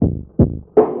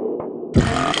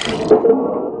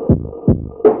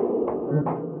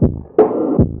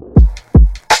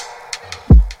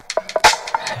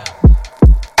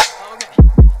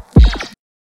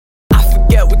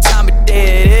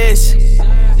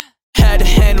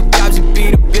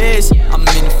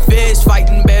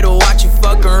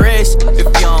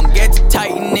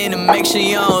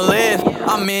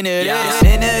into this. Yeah, I'm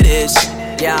into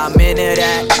this. Yeah, I'm into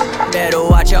that. Better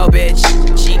watch your bitch.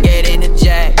 She get in the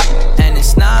jack, and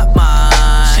it's not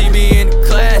mine. She be in the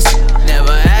class.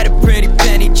 Never had a pretty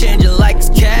penny changing like it's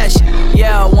cash.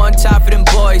 Yeah, one time for them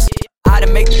boys. How to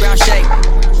make the ground shake.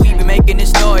 We be making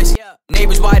this noise.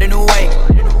 Neighbors wide awake.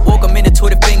 Woke 'em in the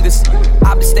Twitter fingers.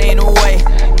 I been staying away.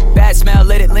 Bad smell,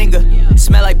 let it linger.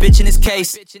 Smell like bitch in this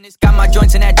case. Got my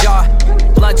joints in that jar.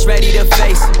 Blunts ready to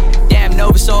face. Damn,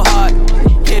 Nova so hard.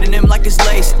 Hitting him like it's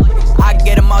laced. I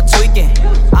get him all tweaking.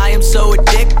 I am so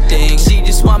addicting. She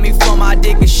just want me for my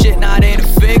dick and shit, not in a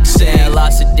fixin'.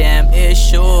 Lots of damn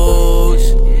issues.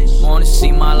 Wanna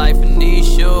see my life in these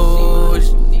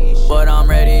shoes. But I'm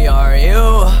ready, are you?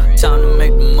 Time to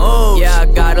make the move. Yeah, I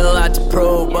got a lot to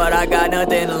prove, but I got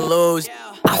nothing to lose.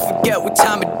 I forget what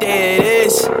time of day it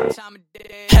is.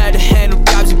 Had to handle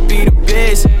jobs and be the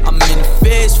biz. I'm in the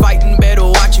fist, fighting, better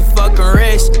watch your fucking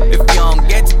wrist. If you don't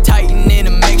get to tighten in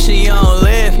and make sure you don't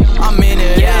live. I'm into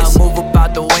this. Yeah, I move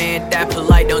about the way, ain't that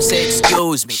polite, don't say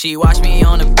excuse me. She watch me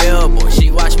on the billboard, she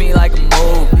watch me like a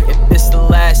movie. If this the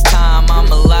last time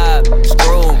I'm alive,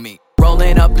 screw me.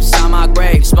 Rolling up inside my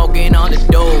grave, smoking on the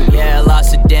dope. Yeah,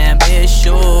 lots of damn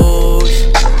issues.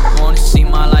 Wanna see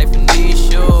my life in these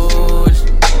shoes.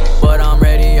 But I'm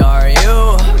ready, are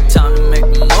you? Time to make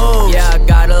the move. Yeah, I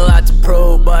got a lot to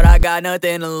prove, but I got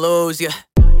nothing to lose, yeah.